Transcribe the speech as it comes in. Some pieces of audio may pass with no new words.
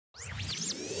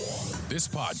This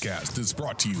podcast is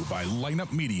brought to you by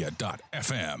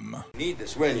lineupmedia.fm. Need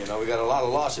this win, you know. We got a lot of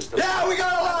losses. Yeah, we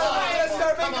got a lot of losses. Let's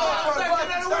start making up for it.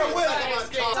 Start winning. Go to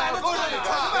the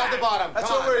top, not the bottom. That's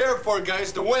what we're here for,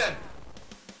 guys, to win.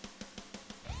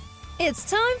 It's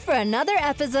time for another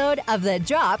episode of The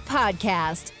Drop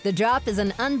Podcast. The Drop is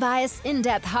an unbiased,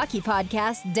 in-depth hockey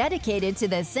podcast dedicated to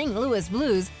the St. Louis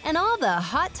Blues and all the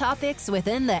hot topics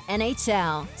within the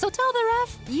NHL. So tell the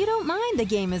ref you don't mind the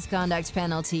game misconduct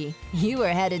penalty. You were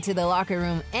headed to the locker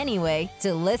room anyway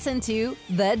to listen to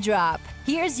The Drop.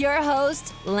 Here's your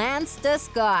host, Lance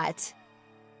DeScott.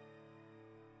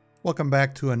 Welcome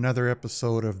back to another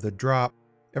episode of The Drop.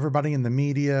 Everybody in the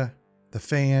media, the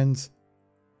fans,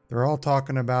 they're all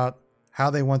talking about how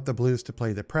they want the Blues to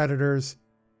play the Predators.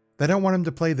 They don't want them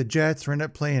to play the Jets or end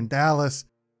up playing Dallas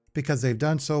because they've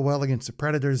done so well against the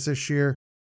Predators this year.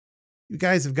 You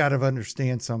guys have got to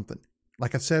understand something.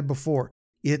 Like I've said before,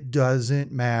 it doesn't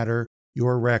matter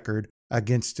your record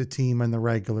against a team in the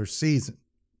regular season.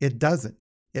 It doesn't.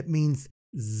 It means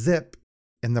zip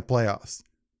in the playoffs.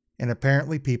 And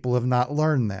apparently people have not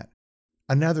learned that.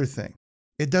 Another thing,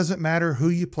 it doesn't matter who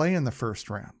you play in the first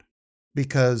round,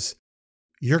 because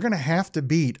you're going to have to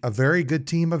beat a very good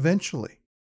team eventually.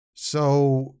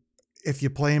 So if you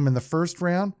play them in the first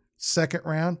round, second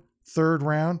round, third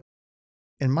round,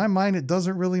 in my mind, it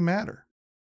doesn't really matter.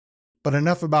 But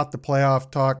enough about the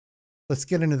playoff talk. Let's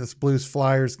get into this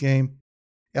Blues-Flyers game.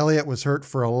 Elliott was hurt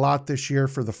for a lot this year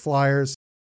for the Flyers.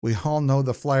 We all know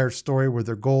the Flyers story with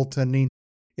their goaltending.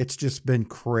 It's just been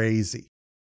crazy.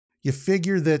 You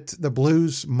figure that the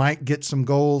Blues might get some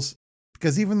goals,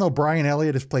 because even though Brian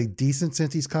Elliott has played decent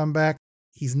since he's come back,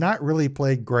 he's not really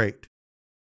played great.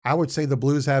 I would say the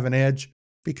Blues have an edge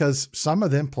because some of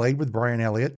them played with Brian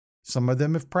Elliott. Some of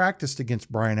them have practiced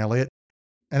against Brian Elliott.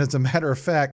 And as a matter of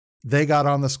fact, they got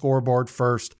on the scoreboard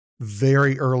first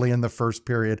very early in the first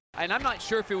period. And I'm not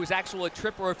sure if it was actual a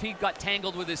trip or if he got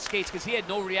tangled with his skates, because he had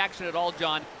no reaction at all,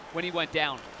 John, when he went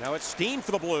down. Now it's Steen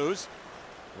for the Blues.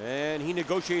 And he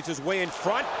negotiates his way in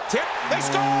front. Tip, they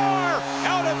score!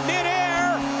 Out of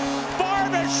midair,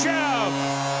 Barbashev!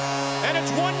 And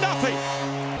it's 1-0.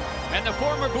 And the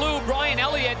former Blue, Brian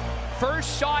Elliott,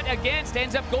 first shot against,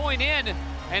 ends up going in.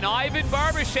 And Ivan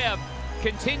Barbashev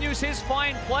continues his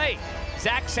fine play.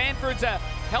 Zach Sanford's a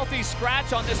healthy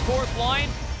scratch on this fourth line.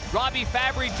 Robbie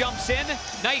Fabry jumps in.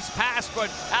 Nice pass, but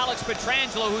Alex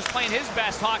Pietrangelo, who's playing his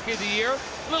best hockey of the year.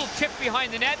 Little chip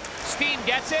behind the net. Steen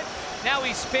gets it. Now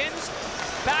he spins.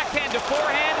 Backhand to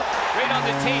forehand. Right on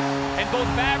the tape. And both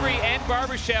Fabry and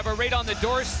Barbashev are right on the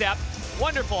doorstep.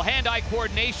 Wonderful hand-eye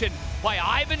coordination by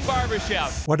Ivan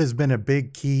Barbashev. What has been a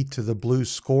big key to the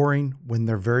Blues scoring when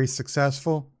they're very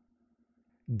successful?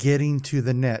 Getting to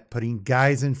the net, putting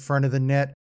guys in front of the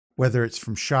net, whether it's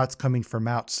from shots coming from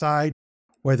outside,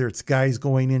 whether it's guys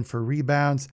going in for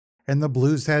rebounds. And the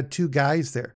Blues had two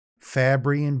guys there,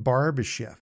 Fabry and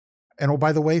Barbashev. And oh,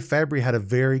 by the way, Fabry had a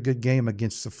very good game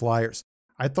against the Flyers.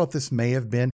 I thought this may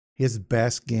have been his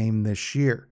best game this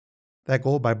year. That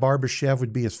goal by Barbashev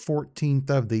would be his 14th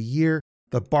of the year.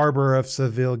 The Barber of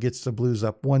Seville gets the Blues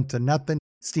up 1-0.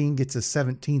 Steen gets his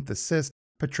 17th assist.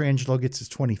 Pietrangelo gets his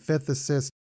 25th assist.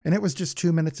 And it was just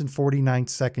 2 minutes and 49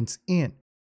 seconds in.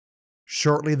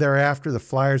 Shortly thereafter, the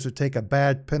Flyers would take a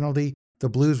bad penalty. The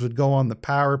Blues would go on the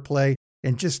power play.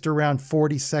 And just around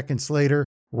 40 seconds later,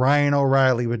 Ryan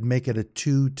O'Reilly would make it a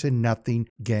 2-0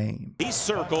 game. He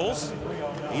circles.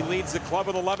 He leads the club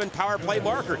with 11 power play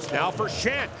markers. Now for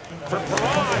Schenn. For Perron.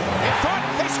 In front.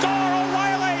 They score.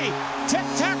 O'Reilly.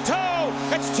 Tic-tac-toe.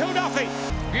 It's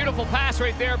 2-0. Beautiful pass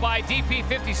right there by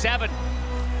DP57,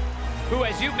 who,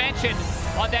 as you mentioned,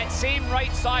 on that same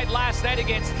right side last night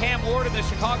against Cam Ward and the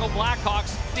Chicago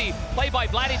Blackhawks. The play by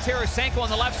Vladdy Tarasenko on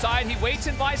the left side. He waits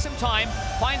and buys some time,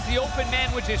 finds the open man,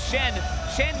 which is Schenn.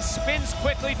 Schenn spins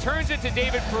quickly, turns it to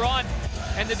David Perron,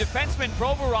 and the defenseman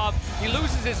Provorov, he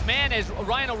loses his man as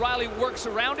Ryan O'Reilly works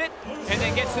around it and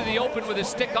then gets to the open with a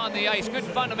stick on the ice. Good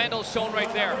fundamentals shown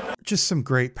right there. Just some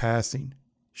great passing.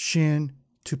 Schenn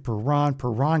to Perron.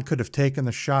 Perron could have taken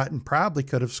the shot and probably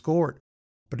could have scored.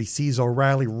 But he sees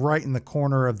O'Reilly right in the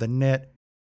corner of the net.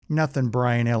 Nothing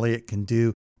Brian Elliott can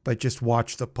do but just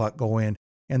watch the puck go in,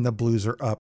 and the Blues are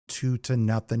up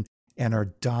 2-0 and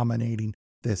are dominating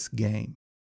this game.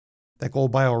 That goal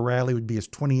by O'Reilly would be his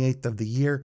 28th of the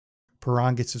year.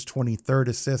 Perron gets his 23rd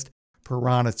assist.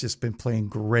 Perron has just been playing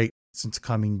great since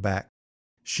coming back.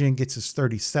 Schenn gets his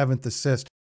 37th assist,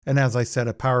 and as I said,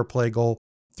 a power play goal,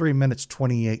 3 minutes,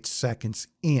 28 seconds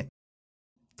in.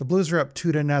 The Blues are up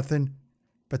 2-0,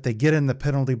 but they get in the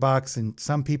penalty box, and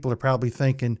some people are probably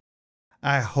thinking,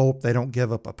 I hope they don't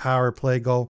give up a power play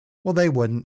goal. Well, they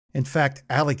wouldn't. In fact,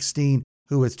 Alex Steen,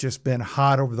 who has just been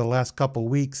hot over the last couple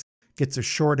weeks, gets a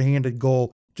shorthanded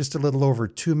goal just a little over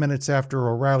 2 minutes after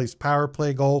O'Reilly's power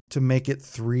play goal to make it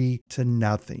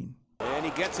 3-0. And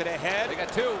he gets it ahead. They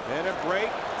got two. And a break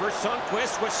for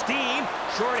Sundqvist with Steen.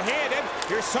 Short-handed.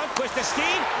 Here's Sundqvist to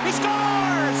Steen. He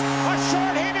scores! A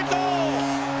short-handed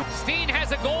goal! Steen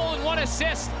has a goal and 1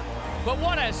 assist. But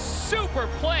what a super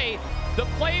play. The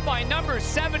play by number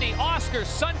 70, Oskar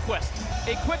Sundqvist.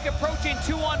 A quick approaching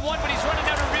 2-on-1, but he's running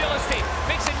out of real estate.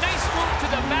 Makes a nice move to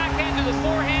the backhand, to the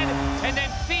forehand, and then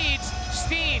feeds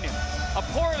Steen. A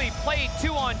poorly played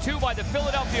 2-on-2 by the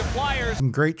Philadelphia Flyers.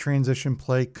 Some great transition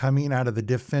play coming out of the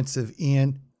defensive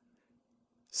end.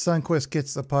 Sundqvist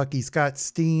gets the puck. He's got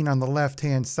Steen on the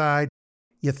left-hand side.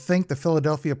 You think the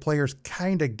Philadelphia players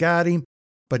kind of got him,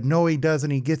 but no, he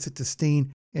doesn't. He gets it to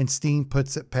Steen, and Steen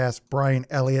puts it past Brian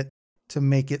Elliott to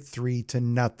make it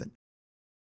 3-0.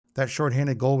 That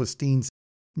shorthanded goal was Steen's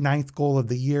 9th goal of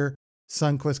the year.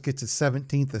 Sundqvist gets his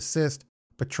 17th assist.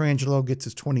 Pietrangelo gets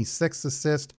his 26th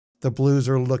assist. The Blues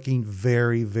are looking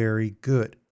very, very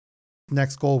good.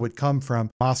 Next goal would come from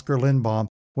Oskar Lindblom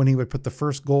when he would put the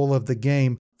first goal of the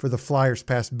game for the Flyers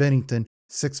past Bennington,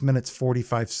 6 minutes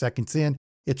 45 seconds in.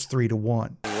 It's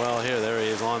 3-1. Well, there he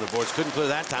is along the boards. Couldn't clear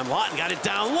that time. Lawton got it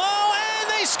down low, and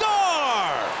they score!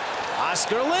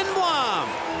 Oskar Lindblom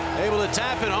able to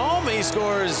tap it home. He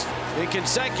scores in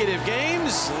consecutive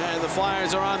games, and the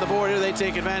Flyers are on the board here. They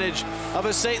take advantage of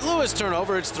a St. Louis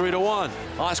turnover. It's 3-1.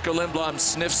 Oskar Lindblom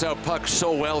sniffs out pucks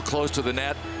so well close to the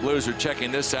net. Blues are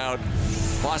checking this out,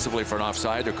 possibly for an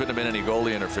offside. There couldn't have been any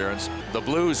goalie interference. The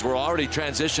Blues were already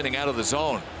transitioning out of the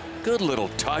zone. Good little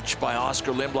touch by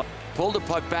Oskar Lindblom. Pulled the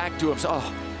puck back to him.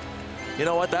 Oh, you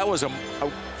know what? That was a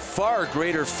far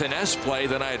greater finesse play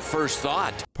than I had first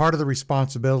thought. Part of the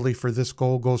responsibility for this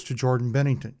goal goes to Jordan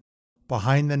Bennington.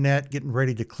 Behind the net, getting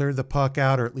ready to clear the puck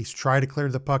out, or at least try to clear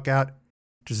the puck out.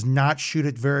 Does not shoot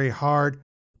it very hard.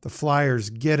 The Flyers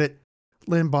get it.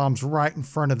 Lindblom's right in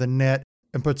front of the net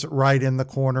and puts it right in the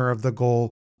corner of the goal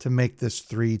to make this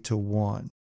 3-1.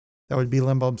 That would be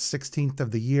Lindblom's 16th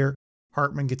of the year.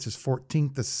 Hartman gets his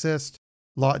 14th assist.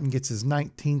 Lawton gets his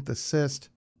 19th assist.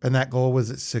 And that goal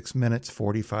was at 6 minutes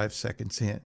 45 seconds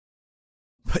in.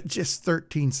 But just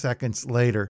 13 seconds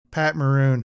later, Pat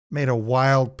Maroon made a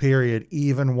wild period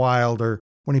even wilder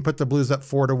when he put the Blues up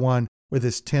 4-1 with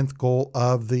his 10th goal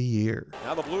of the year.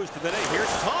 Now the Blues to the net.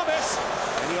 Here's Thomas.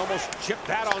 And he almost chipped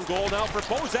that on goal now for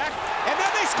Bozak. And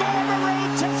then they score.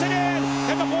 Maroon tips it in.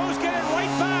 And the Blues get it right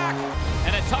back.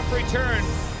 And a tough return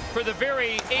for the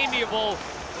very amiable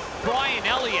Brian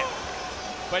Elliott.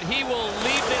 But he will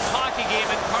leave this hockey game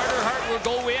and Carter Hart will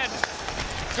go in.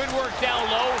 Good work down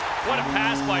low. What a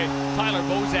pass by Tyler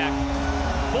Bozak.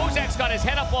 Bozak's got his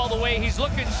head up all the way. He's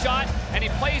looking shot and he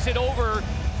plays it over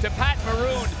to Pat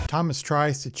Maroon. Thomas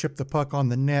tries to chip the puck on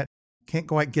the net. Can't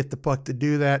quite get the puck to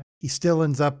do that. He still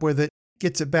ends up with it.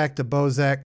 Gets it back to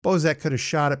Bozak. Bozak could have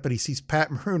shot it, but he sees Pat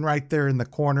Maroon right there in the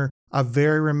corner. A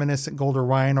very reminiscent goal to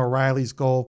Ryan O'Reilly's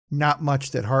goal. Not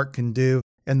much that Hart can do.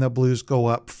 And the Blues go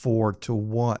up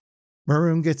 4-1.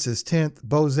 Maroon gets his 10th.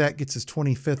 Bozak gets his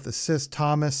 25th assist.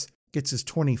 Thomas gets his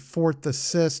 24th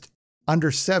assist.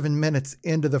 Under 7 minutes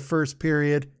into the first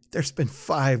period, there's been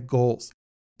 5 goals.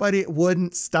 But it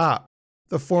wouldn't stop.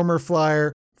 The former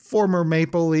Flyer, former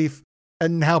Maple Leaf,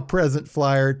 and now present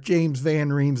Flyer, James Van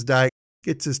Riemsdyk,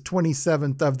 gets his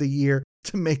 27th of the year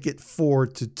to make it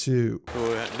 4-2.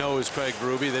 Who knows Craig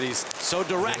Berube that he's so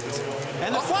direct.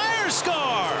 And the Flyers score!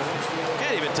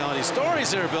 Can't even tell any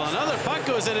stories here, Bill. Another puck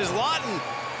goes in his Lawton.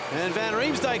 And Van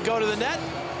Riemsdyk go to the net.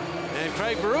 And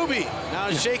Craig Berube now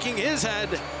is shaking his head.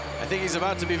 I think he's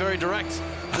about to be very direct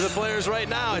to the players right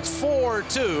now. It's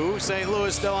 4-2. St.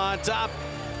 Louis still on top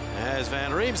as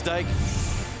Van Riemsdyk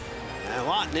and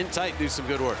Lawton in tight do some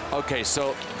good work. Okay,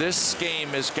 so this game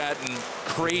has gotten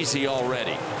crazy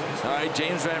already. All right,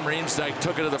 James Van Riemsdyk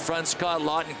took it to the front. Scott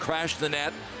Lawton crashed the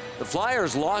net. The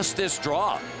Flyers lost this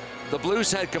draw. The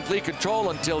Blues had complete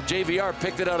control until JVR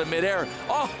picked it out of midair.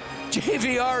 Oh,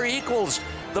 JVR equals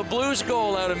the Blues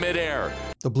goal out of midair.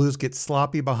 The Blues get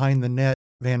sloppy behind the net.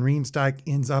 Van Riemsdyk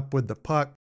ends up with the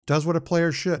puck, does what a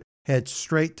player should, heads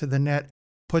straight to the net,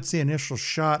 puts the initial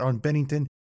shot on Bennington.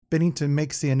 Bennington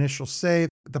makes the initial save.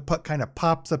 The puck kind of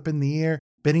pops up in the air.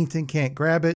 Bennington can't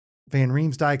grab it. Van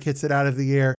Riemsdyk hits it out of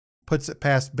the air, puts it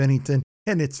past Bennington,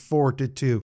 and it's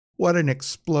 4-2. What an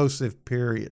explosive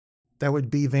period. That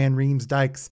would be Van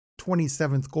Riemsdyk's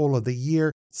 27th goal of the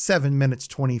year, 7 minutes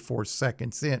 24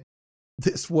 seconds in.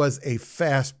 This was a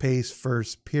fast-paced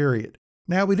first period.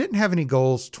 Now, we didn't have any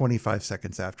goals 25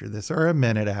 seconds after this, or a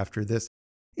minute after this.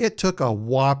 It took a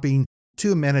whopping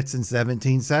 2 minutes and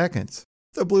 17 seconds.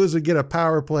 the Blues would get a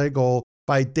power play goal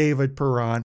by David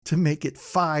Perron to make it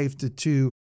 5-2,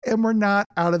 and we're not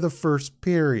out of the first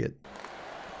period.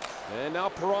 And now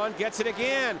Perron gets it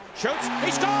again. Shoots.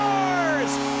 He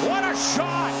scores! What a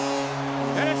shot!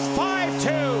 And it's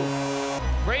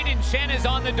 5-2. Braden Shen is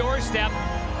on the doorstep,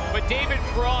 but David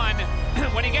Perron,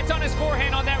 when he gets on his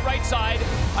forehand on that right side,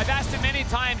 I've asked him many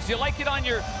times, do you like it on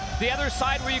the other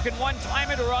side where you can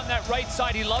one-time it, or on that right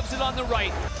side? He loves it on the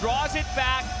right. Draws it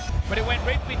back, but it went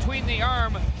right between the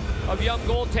arm of young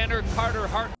goaltender Carter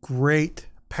Hart. Great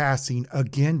passing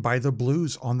again by the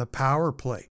Blues on the power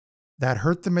play. That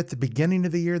hurt them at the beginning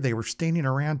of the year. They were standing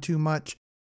around too much.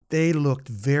 They looked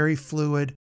very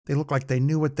fluid. They looked like they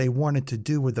knew what they wanted to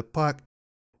do with the puck.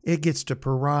 It gets to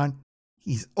Perron.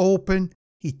 He's open.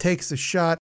 He takes a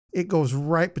shot. It goes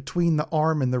right between the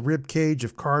arm and the rib cage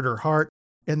of Carter Hart,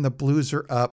 and the Blues are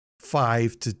up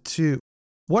 5-2.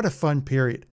 What a fun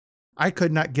period. I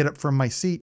could not get up from my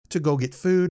seat to go get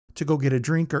food, to go get a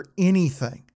drink, or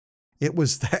anything. It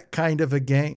was that kind of a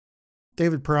game.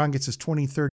 David Perron gets his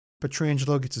 23rd.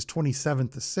 Pietrangelo gets his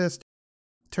 27th assist.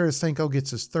 Tarasenko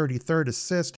gets his 33rd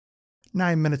assist.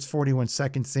 9 minutes, 41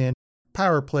 seconds in.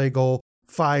 Power play goal,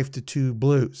 5-2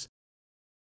 Blues.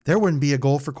 There wouldn't be a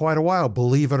goal for quite a while,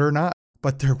 believe it or not.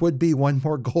 But there would be one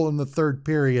more goal in the third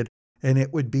period, and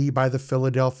it would be by the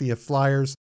Philadelphia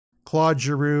Flyers. Claude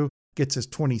Giroux gets his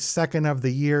 22nd of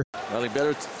the year. Well, he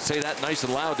better say that nice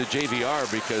and loud to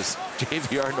JVR, because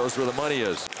JVR knows where the money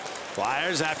is.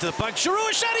 Flyers after the puck. Giroux,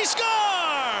 a shot, he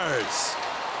scores!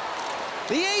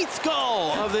 The 8th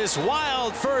goal of this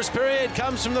wild first period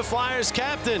comes from the Flyers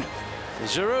captain.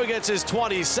 Giroux gets his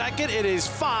 22nd. It is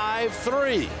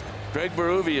 5-3. Craig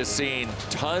Berube has seen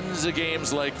tons of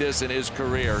games like this in his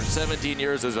career. 17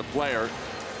 years as a player,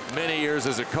 many years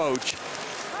as a coach.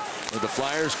 With the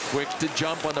Flyers quick to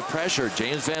jump on the pressure.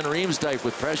 James Van Riemsdyk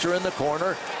with pressure in the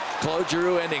corner. Claude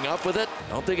Giroux ending up with it. I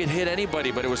don't think it hit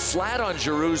anybody, but it was flat on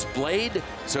Giroux's blade,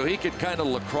 so he could kind of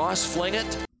lacrosse fling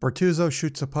it. Bortuzzo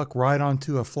shoots a puck right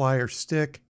onto a Flyer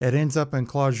stick. It ends up in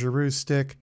Claude Giroux's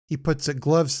stick. He puts it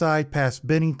glove side past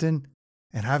Binnington.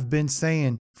 And I've been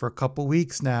saying for a couple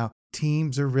weeks now,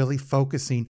 teams are really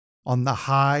focusing on the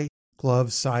high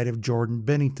glove side of Jordan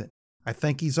Binnington. I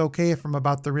think he's okay from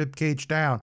about the rib cage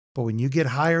down, but when you get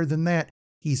higher than that,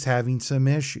 he's having some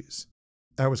issues.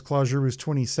 That was Claude Giroux's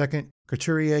 22nd.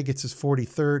 Couturier gets his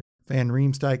 43rd. Van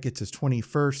Riemsdyk gets his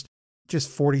 21st. Just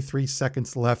 43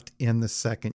 seconds left in the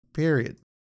second period.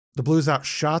 The Blues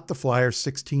outshot the Flyers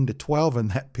 16-12 in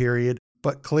that period,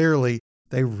 but clearly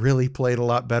they really played a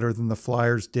lot better than the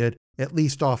Flyers did, at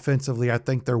least offensively. I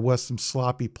think there was some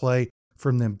sloppy play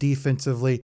from them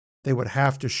defensively. They would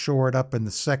have to shore it up in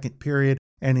the second period,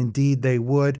 and indeed they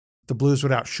would. The Blues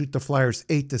would outshoot the Flyers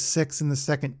 8-6 in the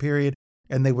second period,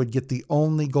 and they would get the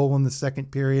only goal in the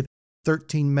second period,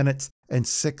 13 minutes and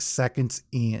 6 seconds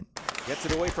in. Gets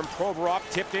it away from Provorov,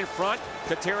 tipped in front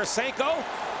to Tarasenko.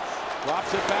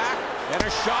 Drops it back, and a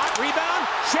shot, rebound,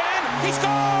 Shen, he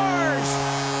scores!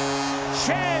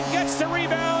 Shen gets the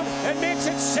rebound and makes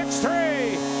it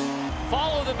 6-3.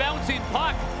 Follow the bouncing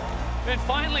puck. And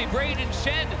finally, Braden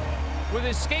Shen, with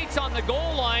his skates on the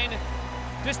goal line,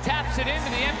 just taps it into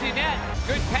the empty net.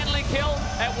 Good penalty kill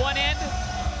at one end.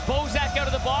 Bozak out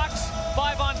of the box.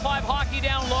 5-on-5 hockey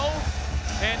down low.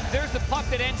 And there's the puck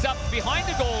that ends up behind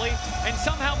the goalie, and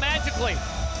somehow magically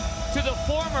to the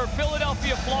former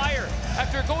Philadelphia Flyer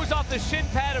after it goes off the shin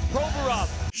pad of Provorov.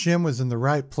 Shen was in the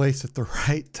right place at the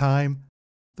right time.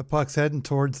 The puck's heading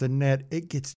towards the net. It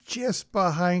gets just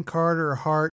behind Carter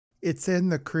Hart. It's in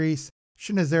the crease.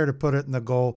 Shen is there to put it in the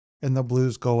goal, and the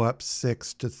Blues go up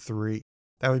 6-3.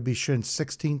 That would be Shen's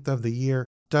 16th of the year.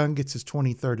 Dunn gets his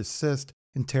 23rd assist,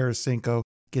 and Tarasenko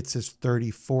gets his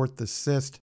 34th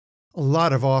assist. A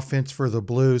lot of offense for the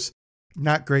Blues.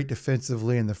 Not great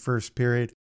defensively in the first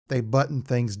period. They buttoned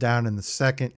things down in the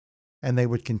second, and they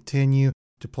would continue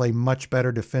to play much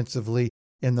better defensively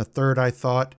in the third, I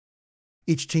thought.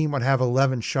 Each team would have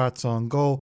 11 shots on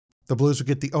goal. The Blues would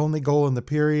get the only goal in the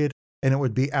period, and it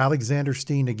would be Alexander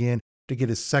Steen again to get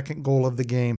his second goal of the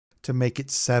game to make it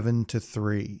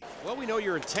 7-3. Well, we know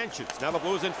your intentions. Now the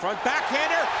Blues in front.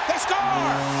 Backhander. They score!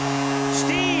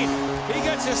 Steen, he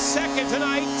gets his second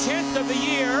tonight, 10th of the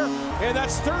year. And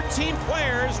that's 13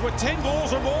 players with 10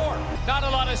 goals or more. Not a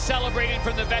lot of celebrating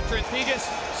from the veterans. He just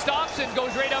stops and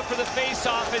goes right out for the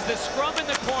face-off as the scrum in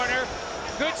the corner.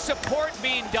 Good support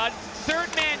being done.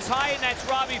 Third man's high, and that's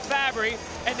Robbie Fabry.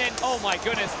 And then, oh my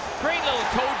goodness, great little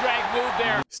toe drag move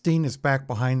there. Steen is back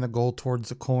behind the goal towards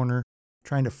the corner,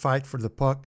 trying to fight for the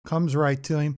puck. Comes right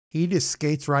to him. He just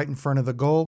skates right in front of the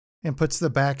goal and puts the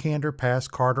backhander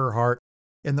past Carter Hart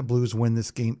and the Blues win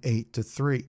this game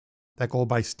 8-3. That goal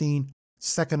by Steen,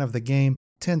 second of the game,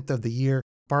 10th of the year.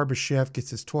 Barbashev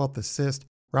gets his 12th assist.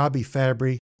 Robbie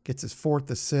Fabry gets his 4th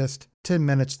assist, 10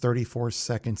 minutes, 34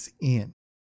 seconds in.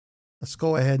 Let's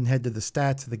go ahead and head to the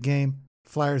stats of the game.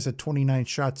 Flyers had 29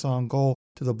 shots on goal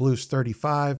to the Blues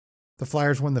 35. The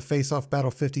Flyers won the faceoff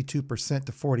battle 52%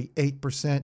 to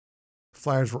 48%.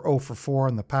 Flyers were 0 for 4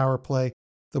 on the power play.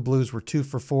 The Blues were 2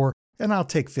 for 4, and I'll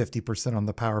take 50% on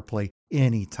the power play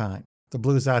anytime. The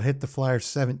Blues out-hit the Flyers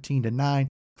 17-9.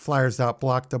 Flyers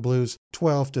out-blocked the Blues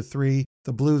 12-3.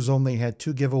 The Blues only had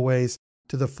 2 giveaways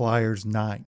to the Flyers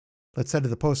 9. Let's head to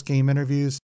the post-game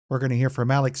interviews. We're going to hear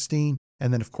from Alex Steen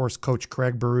and then, of course, Coach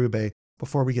Craig Berube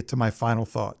before we get to my final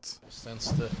thoughts.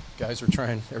 Since the guys were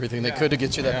trying everything they could to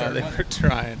get you that third. They were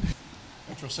trying.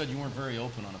 Petro said you weren't very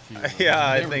open on a few. Yeah,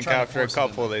 I think after a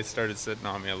couple they started sitting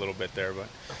on me a little bit there, but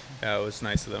yeah, it was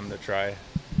nice of them to try.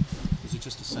 Was it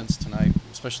just a sense tonight,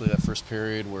 especially that first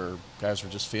period where guys were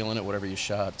just feeling it, whatever you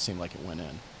shot, it seemed like it went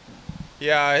in?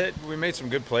 Yeah, we made some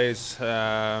good plays.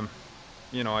 I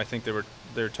think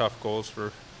they're tough goals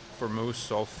for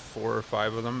Moose, all 4 or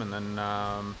 5 of them, and then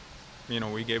we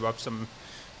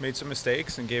made some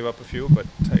mistakes and gave up a few, but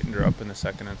tightened her up in the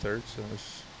second and third. So it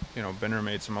was, Binner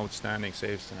made some outstanding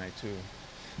saves tonight too.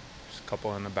 Just a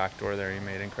couple in the back door there he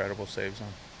made incredible saves on.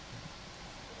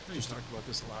 You talked about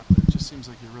this a lot, but it just seems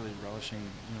like you're really relishing,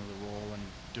 the role and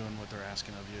doing what they're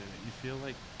asking of you. You feel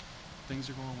like things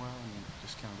are going well, and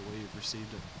just kind of the way you've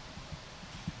received it.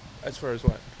 As far as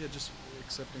what? Yeah, just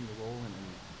accepting the role and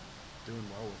doing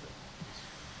well with it.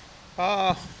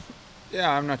 Yeah,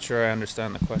 I'm not sure I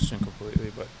understand the question completely,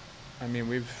 but I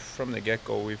mean, from the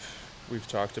get-go, we've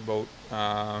talked about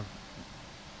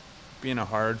being a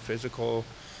hard, physical,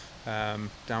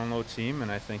 down-low team,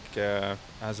 and I think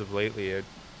as of lately,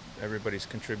 everybody's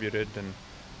contributed, and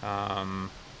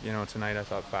tonight I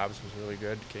thought Fabs was really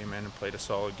good. Came in and played a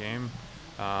solid game.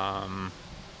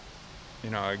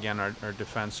 Again, our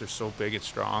defense are so big and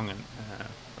strong, and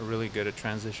are really good at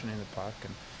transitioning the puck,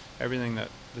 and everything the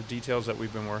details that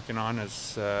we've been working on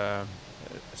has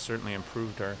certainly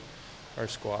improved our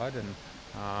squad, and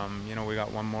we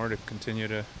got one more to continue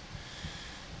to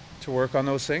work on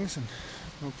those things and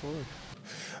move forward.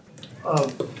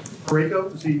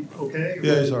 Parayko, is he okay?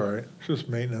 Yeah, he's all right. It's just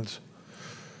maintenance.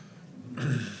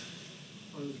 It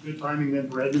was good timing then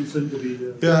for Edmondson to be.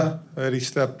 Yeah, Eddie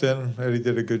stepped in. Eddie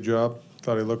did a good job.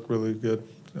 Thought he looked really good.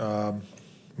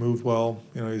 Moved well.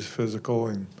 He's physical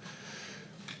and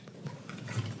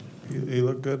he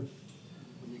looked good.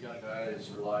 When you got a guy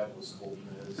as reliable as Colton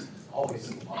is,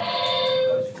 always in the line,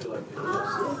 how did you feel like they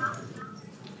were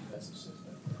defensive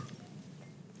system?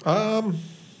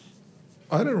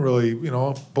 I didn't really,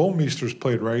 Bowmeister's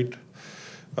played right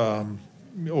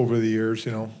over the years.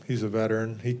 He's a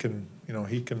veteran. He can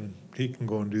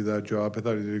go and do that job. I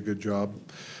thought he did a good job.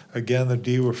 Again, the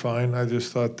D were fine. I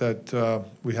just thought that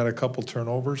we had a couple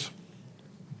turnovers,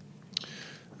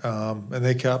 and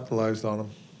they capitalized on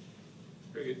them.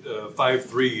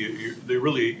 5-3.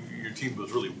 Your team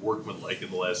was really workmanlike in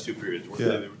the last 2 periods.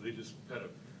 They just kind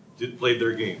of played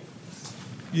their game.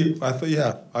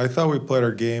 Yeah, I thought we played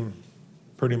our game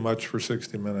pretty much for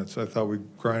 60 minutes. I thought we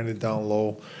grinded down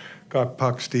low, got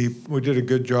pucks deep. We did a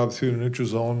good job through the neutral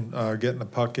zone, getting the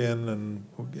puck in and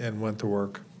went to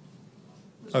work.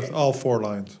 That's all 4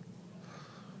 lines.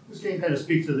 This game kind of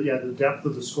speaks to the depth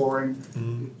of the scoring.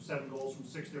 7 goals from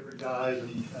 6 different guys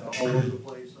and all over the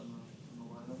place on the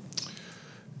lineup.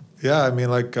 Yeah, I mean,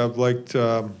 I've liked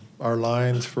our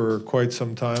lines for quite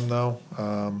some time now.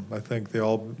 I think they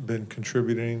all been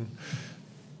contributing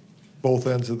both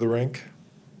ends of the rink.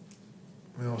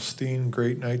 Steen,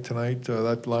 great night tonight.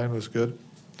 That line was good.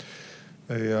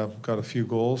 They got a few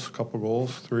goals, a couple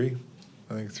goals, 3.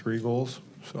 I think 3 goals.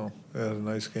 So they had a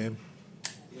nice game.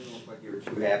 You didn't look like you were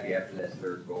too happy after that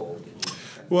 3rd goal.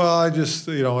 Well, I just,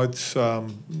 it's none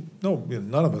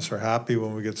of us are happy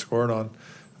when we get scored on.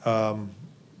 I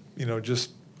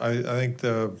think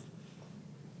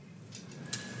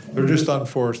they're just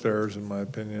unforced errors in my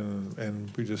opinion,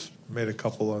 and we just made a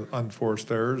couple of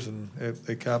unforced errors, and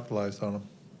they capitalized on them.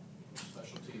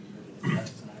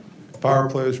 Power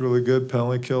play is really good.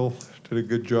 Penalty kill did a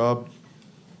good job.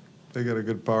 They got a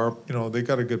good power. They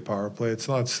got a good power play. It's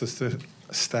not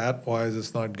stat wise,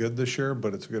 it's not good this year,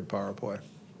 but it's a good power play.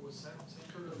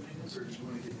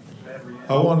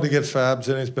 I wanted to get Fabs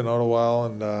in. He's been out a while,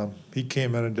 and he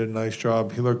came in and did a nice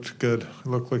job. He looked good. He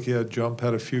looked like he had jump,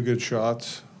 had a few good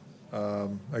shots.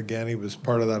 Again, he was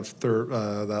part of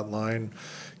that line,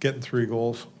 getting 3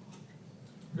 goals.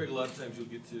 Greg, a lot of times you'll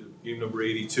get to game number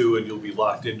 82 and you'll be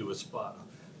locked into a spot.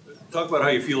 Talk about how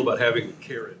you feel about having a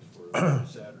carrot for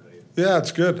Saturday. Yeah,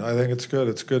 it's good. I think it's good.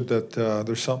 It's good that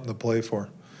there's something to play for.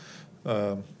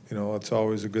 It's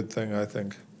always a good thing, I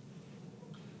think.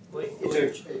 Is there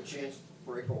a chance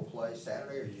Boricua will play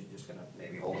Saturday, or are you just going to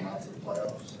maybe hold him out to the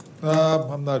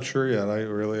playoffs? I'm not sure yet. I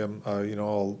really am.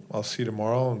 I'll see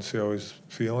tomorrow and see how he's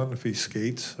feeling. If he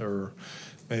skates or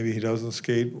maybe he doesn't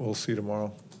skate, we'll see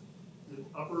tomorrow.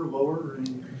 Upper, lower, or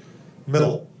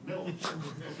middle? Middle.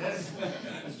 Okay.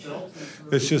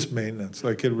 It's just maintenance.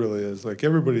 Like it really is. Like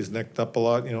everybody's nicked up a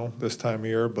lot, this time of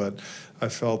year. But I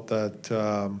felt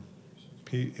that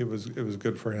it was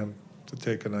good for him to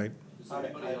take a night. Is there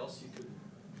anybody else you could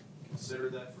consider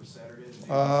that for Saturday? Do you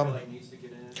feel like needs to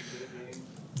get in and get a game?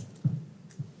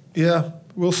 Yeah,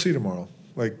 we'll see tomorrow.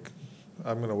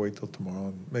 I'm going to wait till tomorrow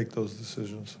and make those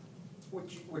decisions. What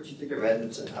you think of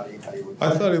Edmondson? How do you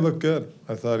I thought he looked good.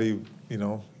 I thought he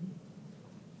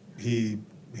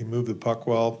moved the puck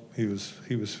well. He was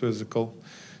physical.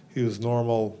 He was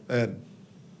normal Ed.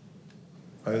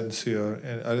 I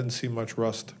didn't see much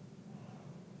rust.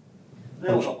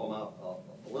 That'll help him out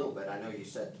a little bit. I know you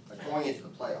said going into the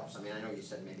playoffs. I know you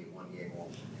said maybe one game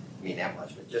won't mean that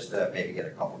much, but just to maybe get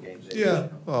a couple games in. Yeah,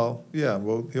 well,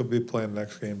 he'll be playing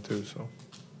next game too. So.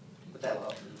 But that'll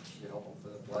help him for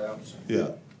the playoffs.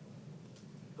 Yeah.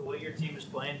 The way your team is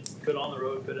playing, good on the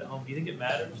road, good at home, do you think it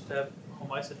matters to have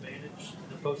home ice advantage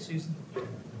in the postseason?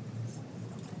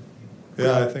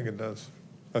 Yeah, I think it does.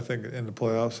 I think in the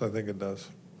playoffs, I think it does.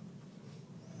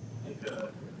 I think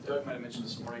Doug might have mentioned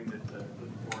this morning that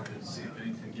looking forward to see if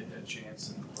anything get that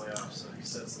chance in the playoffs. He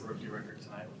sets the rookie record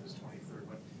tonight with his 23rd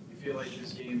win. You feel like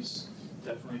his game's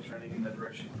definitely trending in that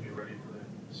direction to be ready for the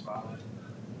spotlight?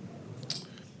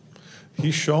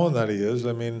 He's showing that he is.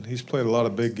 He's played a lot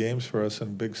of big games for us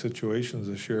in big situations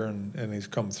this year, and he's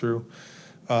come through.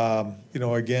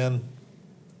 Again,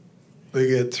 they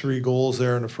get 3 goals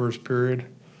there in the first period,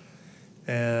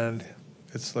 and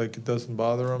it's like it doesn't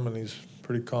bother him, and he's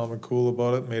pretty calm and cool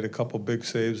about it. Made a couple big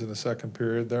saves in the second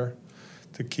period there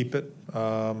to keep it.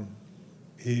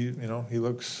 He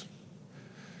looks,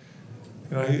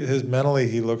 mentally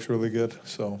he looks really good.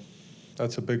 So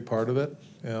that's a big part of it.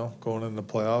 Going into the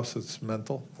playoffs, it's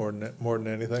mental more than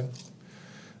anything.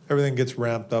 Everything gets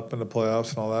ramped up in the playoffs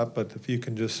and all that, but if you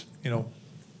can just,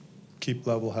 keep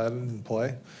level-headed and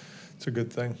play, it's a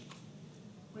good thing.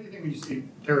 What do you think when you see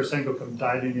Tarasenko come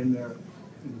diving in there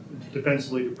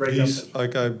defensively to break up?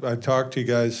 Like I talked to you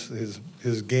guys,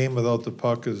 his game without the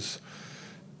puck is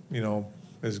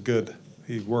good.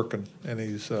 He's working, and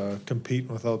he's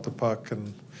competing without the puck,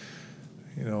 and,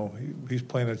 he's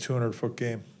playing a 200-foot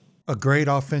game. A great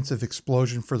offensive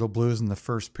explosion for the Blues in the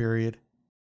first period.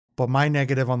 But my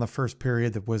negative on the first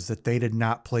period was that they did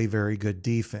not play very good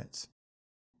defense.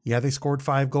 Yeah, they scored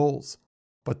 5 goals,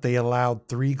 but they allowed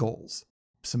 3 goals.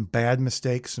 Some bad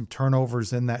mistakes, some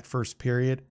turnovers in that first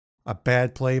period. A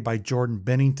bad play by Jordan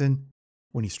Binnington.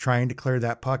 When he's trying to clear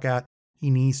that puck out, he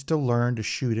needs to learn to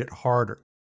shoot it harder.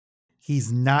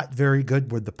 He's not very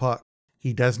good with the puck.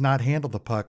 He does not handle the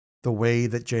puck the way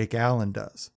that Jake Allen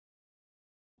does.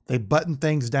 They buttoned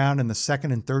things down in the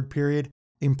second and third period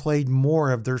and played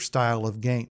more of their style of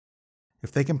game.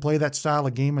 If they can play that style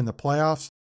of game in the playoffs,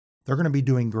 they're going to be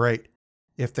doing great.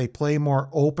 If they play more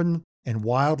open and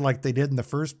wild like they did in the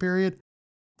first period,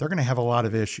 they're going to have a lot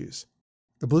of issues.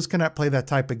 The Blues cannot play that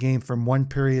type of game from one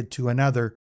period to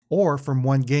another or from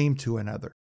one game to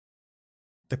another.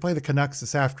 They play the Canucks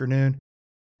this afternoon,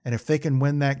 and if they can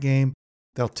win that game,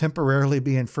 they'll temporarily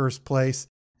be in first place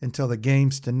until the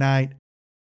game's tonight.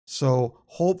 So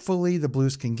hopefully the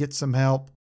Blues can get some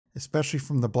help, especially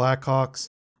from the Blackhawks.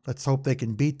 Let's hope they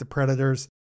can beat the Predators.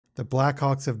 The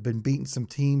Blackhawks have been beating some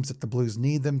teams that the Blues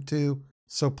need them to.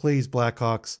 So please,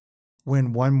 Blackhawks,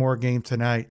 win one more game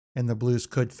tonight, and the Blues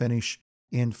could finish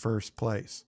in first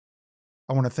place.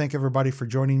 I want to thank everybody for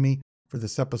joining me for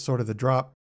this episode of The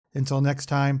Drop. Until next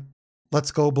time,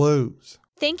 let's go Blues.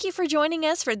 Thank you for joining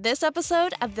us for this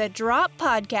episode of The Drop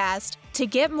Podcast. To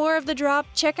get more of The Drop,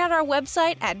 check out our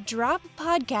website at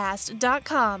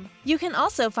droppodcast.com. You can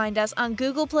also find us on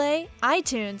Google Play,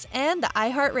 iTunes, and the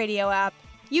iHeartRadio app.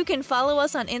 You can follow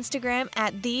us on Instagram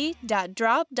at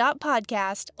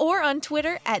the.drop.podcast or on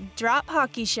Twitter at Drop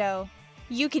Hockey Show.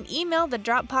 You can email The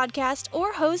Drop Podcast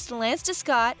or host Lance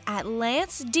DeScott at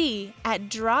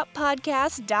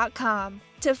lanced@droppodcast.com.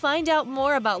 To find out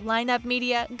more about Lineup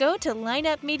Media, go to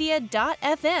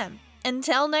lineupmedia.fm.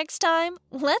 Until next time,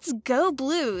 let's go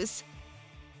Blues!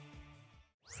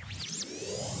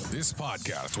 This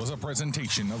podcast was a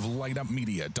presentation of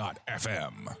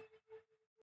lineupmedia.fm.